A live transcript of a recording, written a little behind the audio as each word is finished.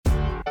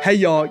Hey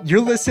y'all,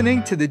 you're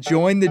listening to the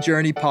Join the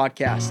Journey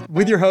podcast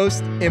with your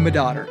host, Emma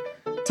Dotter.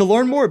 To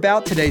learn more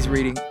about today's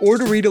reading or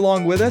to read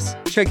along with us,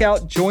 check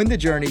out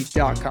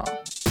jointhejourney.com.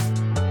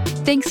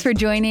 Thanks for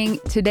joining.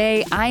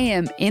 Today, I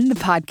am in the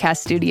podcast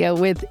studio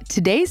with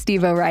today's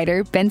Devo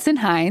writer, Benson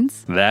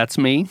Hines. That's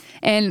me.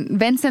 And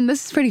Benson,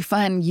 this is pretty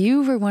fun.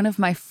 You were one of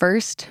my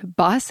first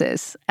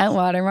bosses at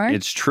Watermark.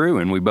 It's true,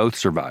 and we both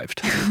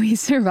survived. We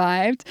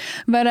survived.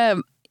 But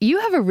you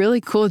have a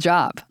really cool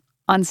job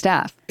on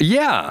staff.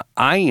 Yeah,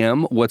 I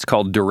am what's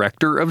called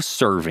Director of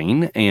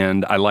Serving,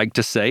 and I like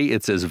to say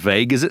it's as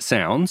vague as it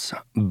sounds,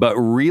 but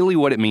really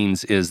what it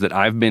means is that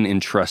I've been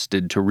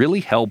entrusted to really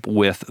help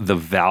with the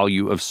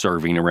value of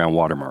serving around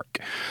Watermark.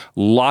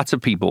 Lots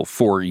of people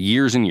for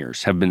years and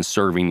years have been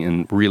serving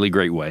in really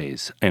great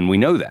ways, and we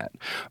know that.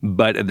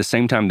 But at the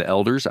same time, the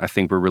elders, I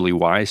think, were really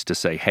wise to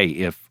say, hey,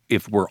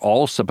 if we're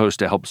all supposed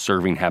to help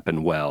serving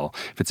happen well,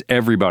 if it's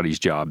everybody's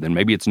job, then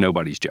maybe it's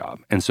nobody's job.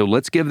 And so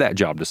let's give that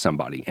job to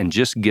somebody and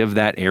just give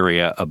that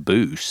area a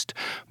boost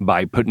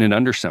by putting it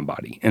under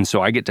somebody. And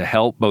so I get to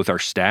help both our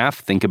staff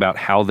think about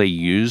how they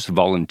use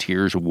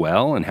volunteers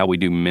well and how we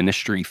do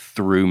ministry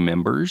through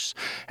members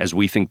as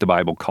we think the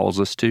Bible calls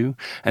us to,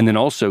 and then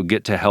also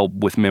get to help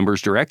with members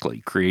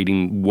directly,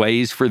 creating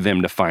ways for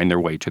them to find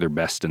their way to their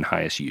best and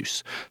highest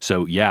use.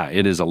 So yeah,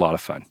 it is a lot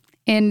of fun.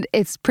 And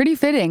it's pretty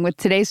fitting with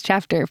today's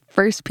chapter,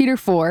 First Peter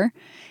 4,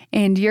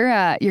 and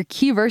your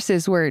key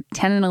verses were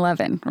 10 and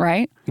 11,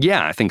 right?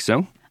 Yeah, I think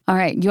so. All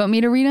right, you want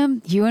me to read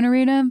them? You want to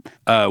read them?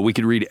 We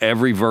could read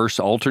every word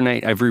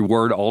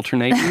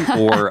alternating,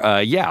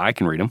 or yeah, I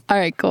can read them. All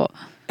right, cool.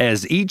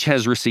 As each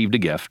has received a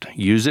gift,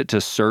 use it to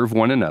serve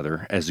one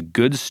another as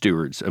good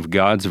stewards of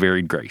God's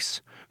varied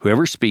grace.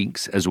 Whoever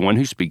speaks as one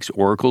who speaks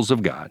oracles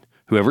of God.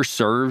 Whoever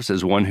serves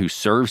as one who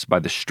serves by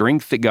the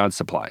strength that God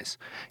supplies,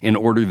 in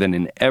order that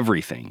in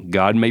everything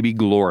God may be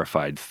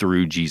glorified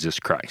through Jesus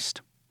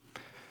Christ.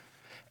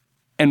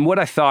 And what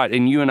I thought,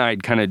 and you and I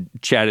had kind of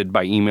chatted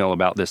by email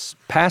about this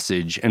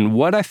passage, and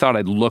what I thought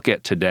I'd look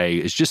at today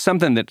is just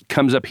something that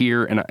comes up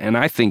here, and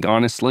I think,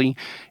 honestly,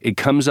 it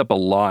comes up a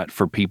lot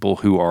for people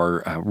who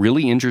are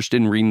really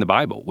interested in reading the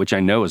Bible, which I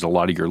know is a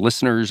lot of your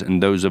listeners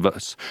and those of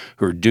us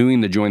who are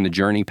doing the Join the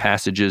Journey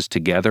passages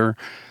together.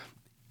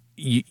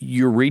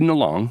 You're reading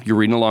along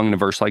in a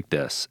verse like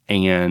this,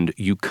 and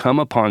you come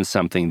upon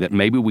something that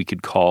maybe we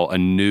could call a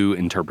new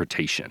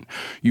interpretation.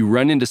 You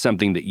run into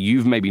something that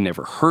you've maybe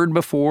never heard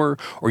before,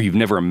 or you've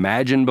never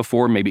imagined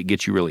before. Maybe it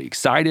gets you really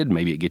excited,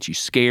 maybe it gets you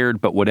scared,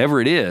 but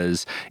whatever it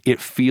is,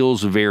 it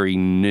feels very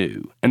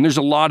new. And there's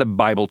a lot of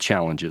Bible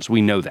challenges.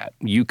 We know that.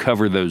 You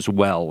cover those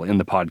well in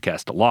the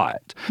podcast a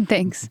lot.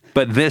 Thanks.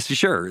 But this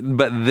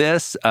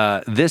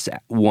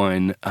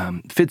one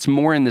fits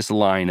more in this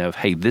line of,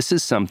 hey, this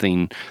is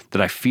something that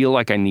I feel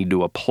like I need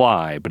to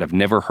apply, but I've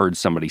never heard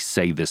somebody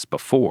say this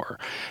before.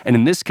 And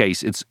in this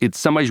case, it's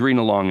somebody's reading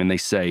along and they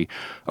say,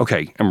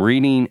 okay, I'm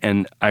reading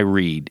and I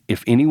read,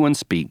 if anyone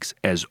speaks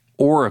as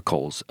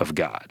oracles of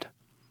God,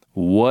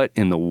 what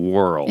in the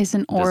world is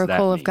an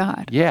oracle of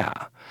God? Yeah.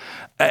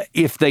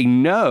 If they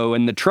know,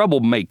 and the trouble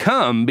may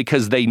come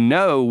because they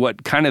know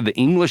what kind of the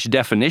English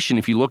definition,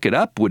 if you look it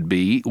up, would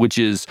be, which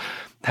is,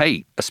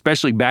 hey,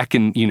 especially back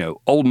in,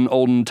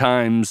 olden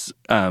times,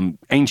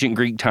 ancient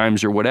Greek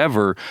times or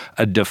whatever,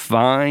 a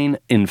divine,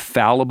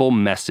 infallible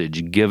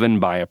message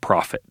given by a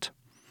prophet.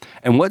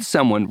 And what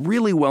someone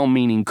really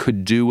well-meaning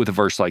could do with a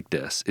verse like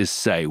this is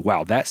say,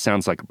 wow, that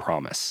sounds like a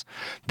promise.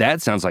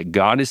 That sounds like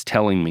God is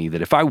telling me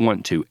that if I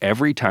want to,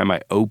 every time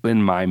I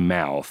open my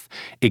mouth,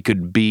 it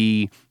could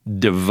be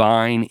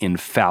divine,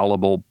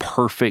 infallible,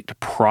 perfect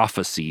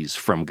prophecies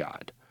from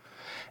God.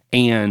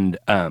 And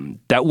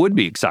that would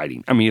be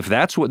exciting. I mean, if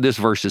that's what this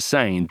verse is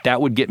saying, that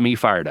would get me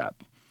fired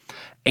up.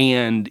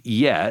 And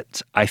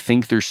yet, I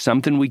think there's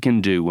something we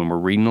can do when we're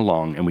reading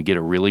along and we get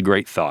a really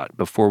great thought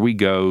before we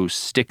go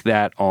stick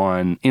that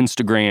on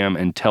Instagram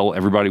and tell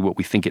everybody what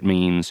we think it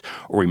means,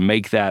 or we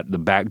make that the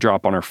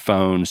backdrop on our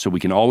phone so we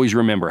can always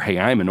remember, hey,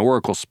 I'm an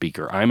oracle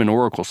speaker.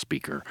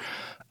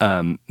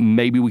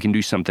 Maybe we can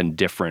do something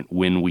different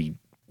when we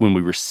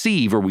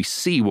receive or we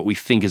see what we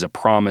think is a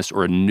promise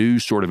or a new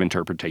sort of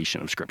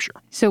interpretation of Scripture.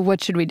 So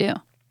what should we do?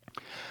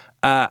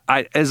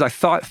 As I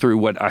thought through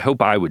what I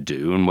hope I would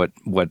do and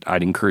what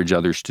I'd encourage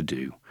others to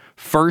do,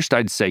 first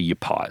I'd say you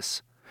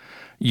pause.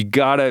 You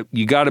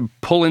gotta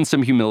pull in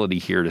some humility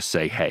here to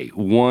say, hey,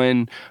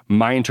 one,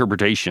 my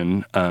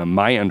interpretation,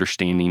 my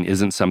understanding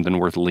isn't something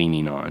worth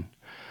leaning on,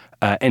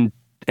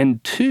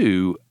 and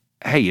two,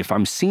 hey, if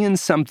I'm seeing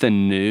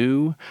something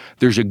new,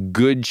 there's a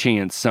good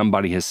chance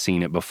somebody has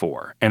seen it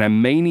before. And I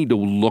may need to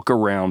look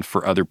around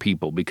for other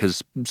people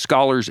because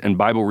scholars and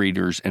Bible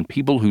readers and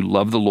people who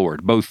love the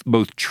Lord,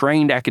 both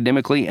trained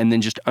academically and then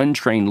just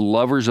untrained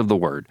lovers of the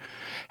Word,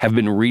 have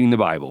been reading the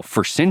Bible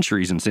for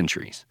centuries and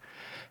centuries.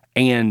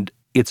 And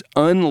it's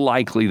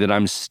unlikely that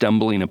I'm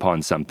stumbling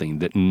upon something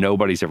that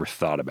nobody's ever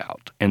thought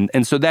about.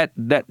 And so that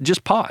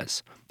just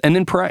pause and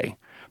then pray.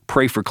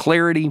 Pray for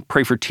clarity,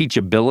 pray for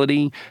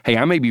teachability. Hey,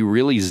 I may be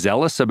really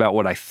zealous about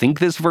what I think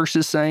this verse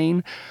is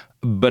saying,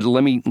 but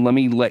let me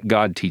let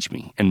God teach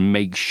me and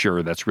make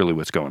sure that's really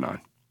what's going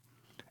on.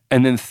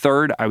 And then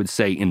third, I would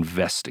say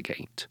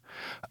investigate.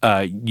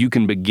 You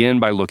can begin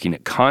by looking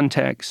at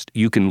context.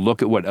 You can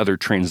look at what other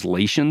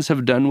translations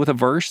have done with a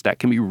verse. That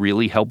can be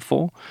really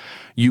helpful.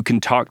 You can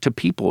talk to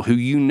people who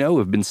you know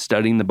have been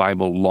studying the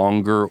Bible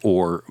longer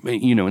or,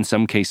 in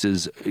some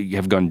cases,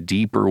 have gone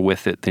deeper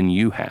with it than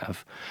you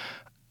have.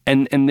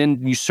 And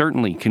then you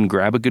certainly can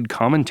grab a good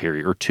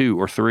commentary or two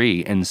or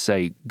three and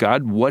say,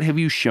 God, what have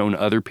you shown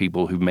other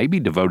people who maybe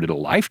devoted a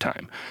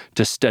lifetime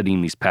to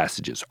studying these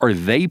passages? Are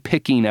they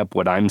picking up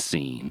what I'm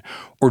seeing,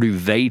 or do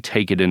they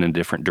take it in a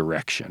different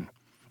direction?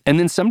 And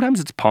then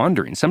sometimes it's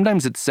pondering.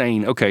 Sometimes it's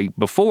saying, okay,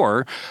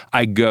 before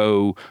I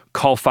go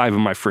call 5 of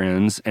my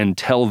friends and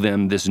tell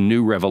them this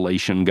new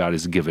revelation God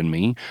has given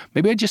me,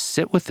 maybe I just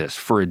sit with this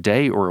for a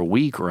day or a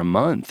week or a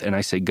month and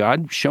I say,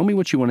 God, show me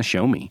what you want to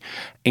show me.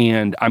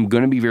 And I'm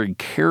going to be very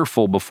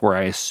careful before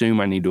I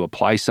assume I need to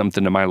apply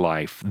something to my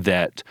life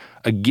that,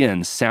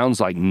 again,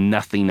 sounds like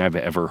nothing I've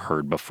ever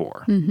heard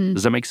before. Mm-hmm.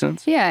 Does that make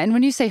sense? Yeah, and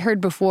when you say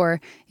heard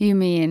before, you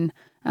mean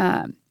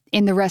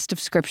in the rest of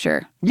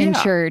Scripture, in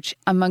church,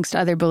 amongst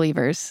other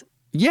believers.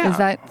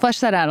 Yeah. Flesh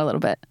that out a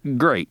little bit.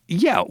 Great.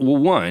 Yeah. Well,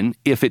 one,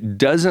 if it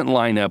doesn't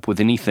line up with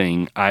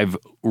anything I've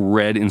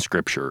read in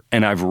Scripture,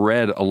 and I've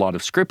read a lot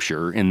of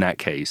Scripture in that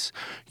case,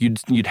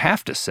 you'd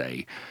have to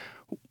say,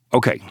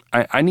 okay,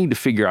 I need to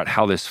figure out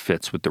how this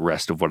fits with the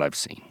rest of what I've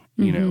seen.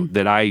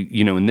 That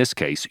in this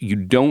case, you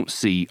don't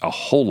see a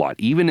whole lot,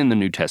 even in the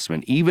New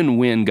Testament, even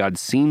when God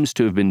seems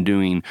to have been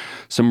doing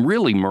some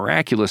really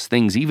miraculous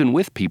things, even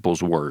with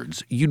people's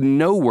words. You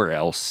nowhere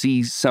else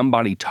see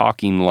somebody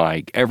talking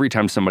like every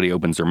time somebody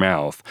opens their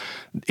mouth,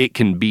 it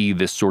can be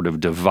this sort of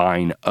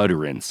divine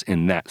utterance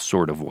in that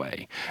sort of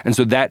way. And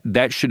so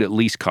that should at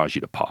least cause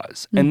you to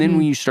pause. Mm-hmm. And then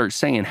when you start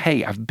saying,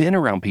 hey, I've been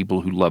around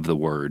people who love the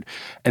word,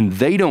 and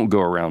they don't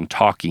go around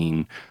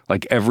talking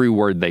like every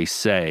word they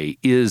say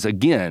is,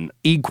 again,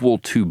 equal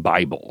to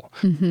Bible.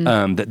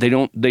 Mm-hmm. That they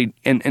don't,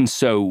 and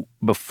so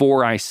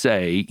before I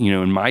say,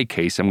 in my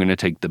case, I'm going to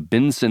take the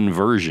Benson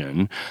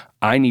version,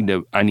 I need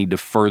to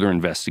further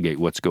investigate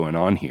what's going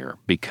on here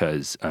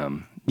because,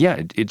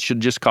 it should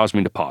just cause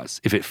me to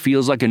pause. If it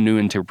feels like a new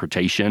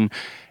interpretation,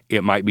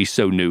 it might be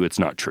so new it's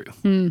not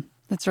true.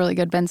 That's really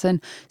good,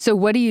 Benson. So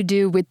what do you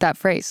do with that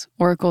phrase,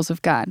 oracles of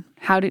God?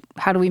 How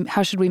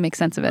should we make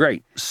sense of it?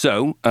 Great.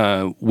 So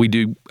we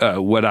do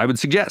what I would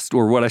suggest,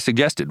 or what I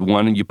suggested.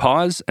 One, you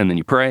pause, and then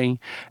you pray.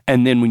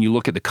 And then when you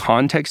look at the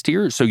context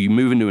here, so you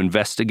move into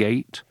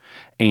investigate,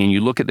 and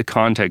you look at the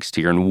context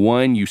here, and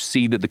one, you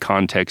see that the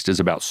context is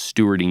about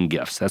stewarding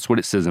gifts. That's what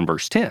it says in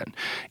verse 10.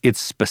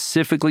 It's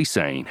specifically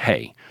saying,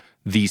 hey,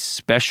 these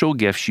special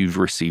gifts you've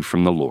received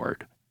from the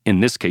Lord, in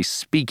this case,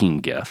 speaking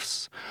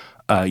gifts,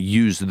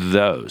 use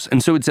those.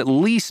 And so it's at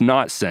least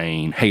not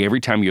saying, hey, every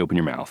time you open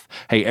your mouth,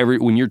 hey,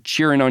 when you're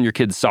cheering on your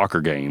kid's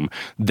soccer game,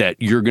 that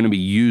you're going to be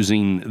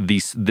using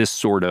this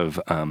sort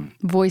of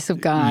voice of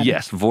God.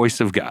 Yes,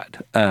 voice of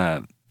God.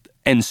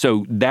 And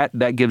so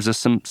that gives us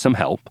some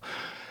help.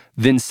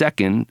 Then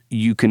second,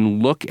 you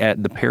can look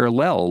at the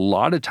parallel. A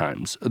lot of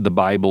times the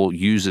Bible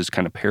uses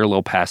kind of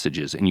parallel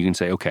passages, and you can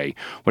say, okay,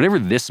 whatever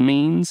this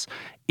means,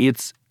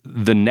 it's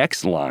the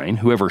next line,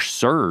 whoever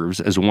serves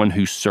as one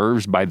who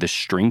serves by the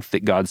strength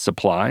that God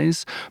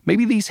supplies,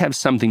 maybe these have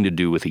something to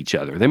do with each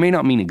other. They may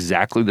not mean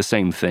exactly the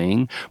same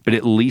thing, but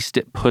at least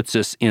it puts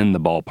us in the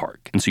ballpark.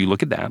 And so you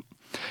look at that.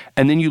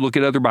 And then you look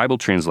at other Bible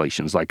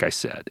translations, like I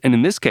said. And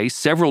in this case,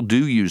 several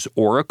do use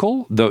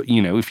oracle, though,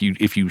 if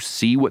you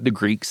see what the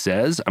Greek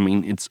says,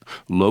 it's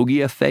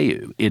logia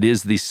theou. It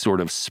is these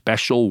sort of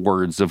special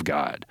words of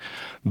God.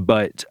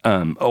 But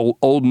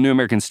Old New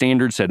American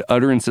Standard said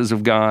utterances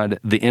of God.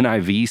 The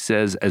NIV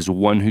says as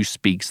one who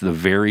speaks the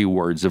very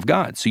words of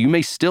God. So you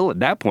may still at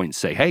that point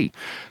say, hey,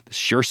 this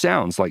sure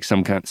sounds like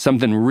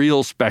something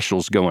real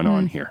special's going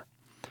on here.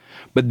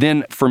 But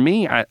then for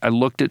me, I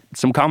looked at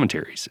some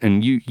commentaries,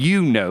 and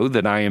you know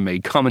that I am a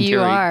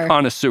commentary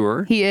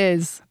connoisseur. He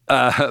is.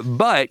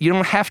 But you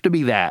don't have to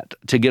be that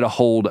to get a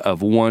hold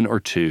of one or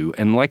two.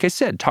 And like I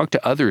said, talk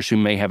to others who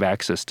may have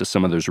access to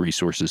some of those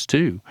resources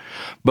too.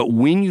 But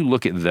when you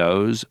look at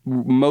those,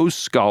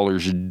 most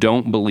scholars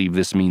don't believe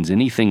this means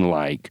anything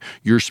like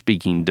you're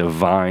speaking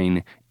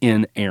divine,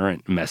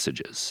 inerrant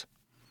messages.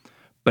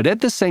 But at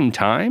the same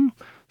time,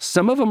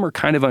 some of them are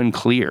kind of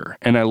unclear,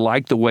 and I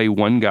like the way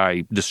one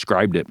guy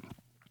described it.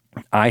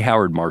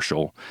 Howard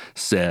Marshall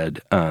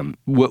said,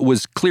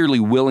 was clearly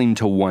willing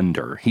to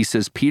wonder. He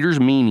says, Peter's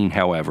meaning,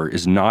 however,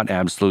 is not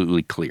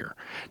absolutely clear.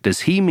 Does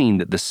he mean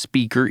that the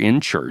speaker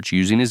in church,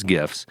 using his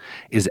gifts,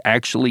 is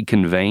actually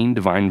conveying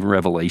divine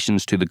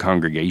revelations to the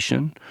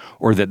congregation,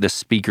 or that the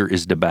speaker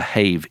is to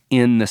behave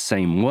in the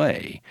same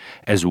way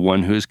as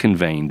one who is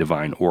conveying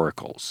divine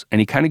oracles? And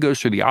he kind of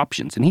goes through the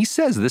options, and he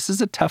says this is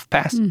a tough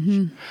passage.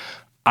 Mm-hmm.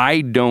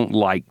 I don't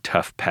like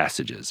tough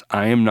passages.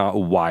 I am not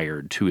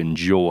wired to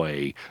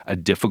enjoy a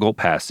difficult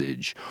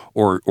passage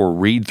or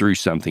read through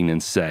something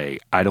and say,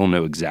 I don't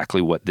know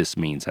exactly what this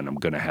means and I'm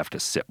going to have to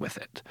sit with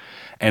it.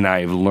 And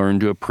I've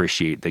learned to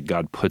appreciate that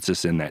God puts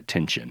us in that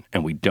tension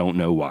and we don't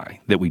know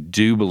why, that we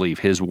do believe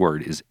his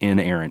word is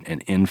inerrant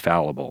and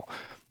infallible.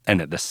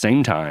 And at the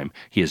same time,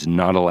 he has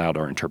not allowed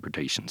our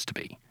interpretations to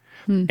be.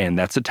 And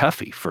that's a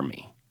toughie for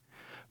me.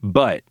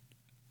 But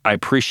I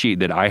appreciate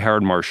that I.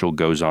 Howard Marshall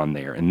goes on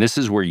there, and this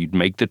is where you'd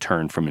make the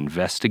turn from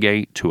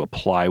investigate to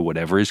apply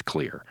whatever is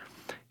clear.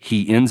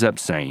 He ends up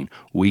saying,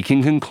 we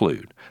can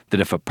conclude that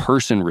if a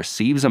person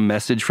receives a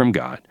message from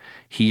God,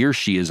 he or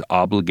she is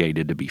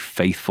obligated to be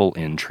faithful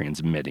in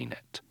transmitting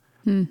it.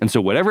 And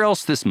so whatever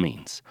else this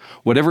means,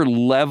 whatever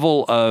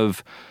level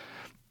of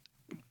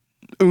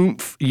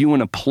oomph you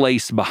want to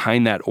place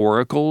behind that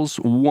oracles,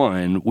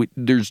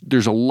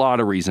 there's a lot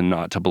of reason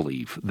not to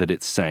believe that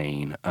it's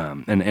saying,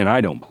 and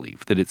I don't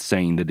believe that it's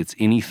saying that it's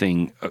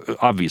anything,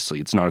 obviously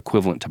it's not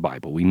equivalent to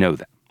Bible, we know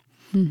that.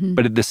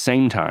 But at the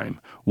same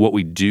time, what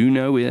we do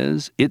know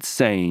is it's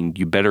saying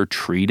you better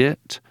treat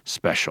it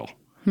special,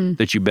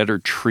 that you better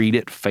treat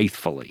it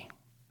faithfully.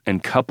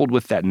 And coupled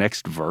with that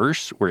next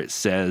verse where it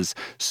says,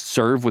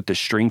 serve with the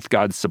strength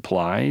God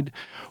supplied,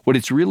 what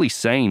it's really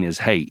saying is,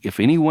 hey, if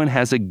anyone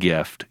has a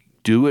gift,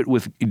 do it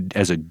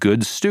as a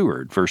good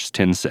steward, verse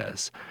 10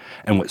 says.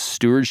 And what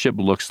stewardship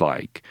looks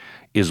like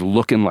is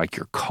looking like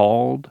you're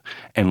called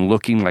and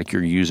looking like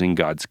you're using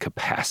God's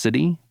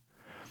capacity,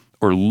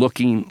 or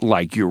looking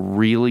like you're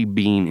really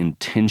being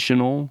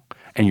intentional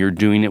and you're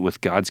doing it with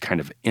God's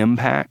kind of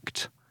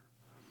impact.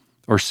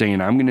 Or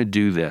saying, I'm going to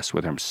do this,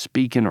 whether I'm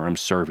speaking or I'm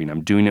serving.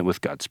 I'm doing it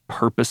with God's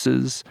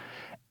purposes,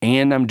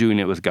 and I'm doing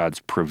it with God's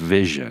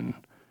provision.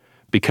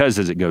 Because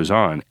as it goes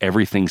on,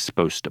 everything's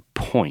supposed to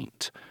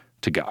point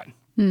to God.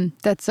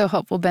 That's so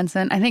helpful,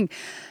 Benson. I think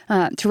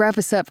to wrap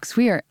us up, because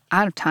we are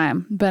out of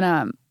time, but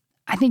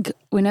I think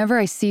whenever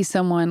I see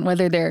someone,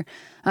 whether they're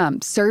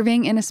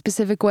serving in a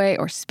specific way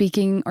or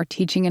speaking or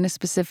teaching in a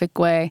specific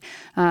way,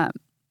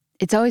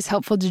 it's always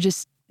helpful to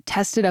just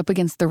test it up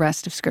against the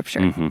rest of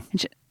Scripture.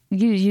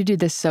 You do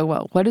this so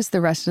well. What does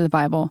the rest of the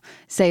Bible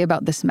say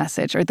about this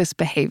message or this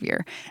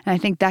behavior? And I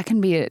think that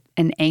can be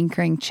an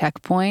anchoring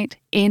checkpoint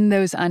in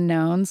those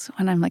unknowns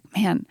when I'm like,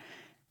 man,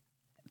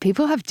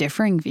 people have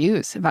differing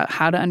views about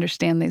how to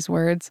understand these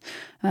words.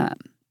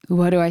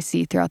 What do I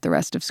see throughout the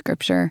rest of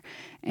Scripture?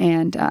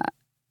 And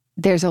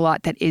there's a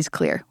lot that is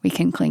clear we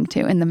can cling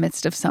to in the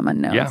midst of some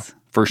unknowns. Yeah,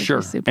 for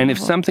sure. And if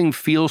something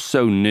feels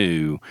so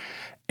new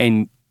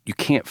and you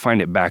can't find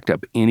it backed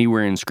up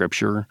anywhere in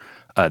Scripture,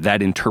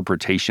 that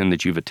interpretation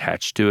that you've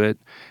attached to it,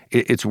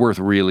 it's worth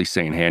really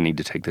saying, hey, I need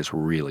to take this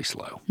really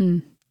slow.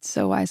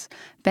 So wise.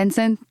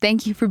 Benson,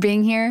 thank you for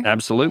being here.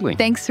 Absolutely.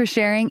 Thanks for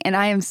sharing, and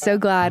I am so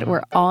glad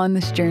we're all on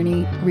this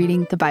journey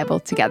reading the Bible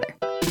together.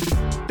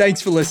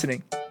 Thanks for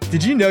listening.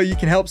 Did you know you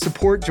can help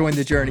support Join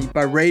the Journey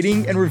by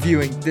rating and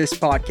reviewing this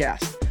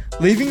podcast?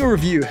 Leaving a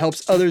review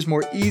helps others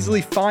more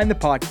easily find the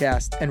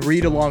podcast and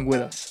read along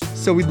with us,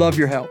 so we'd love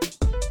your help.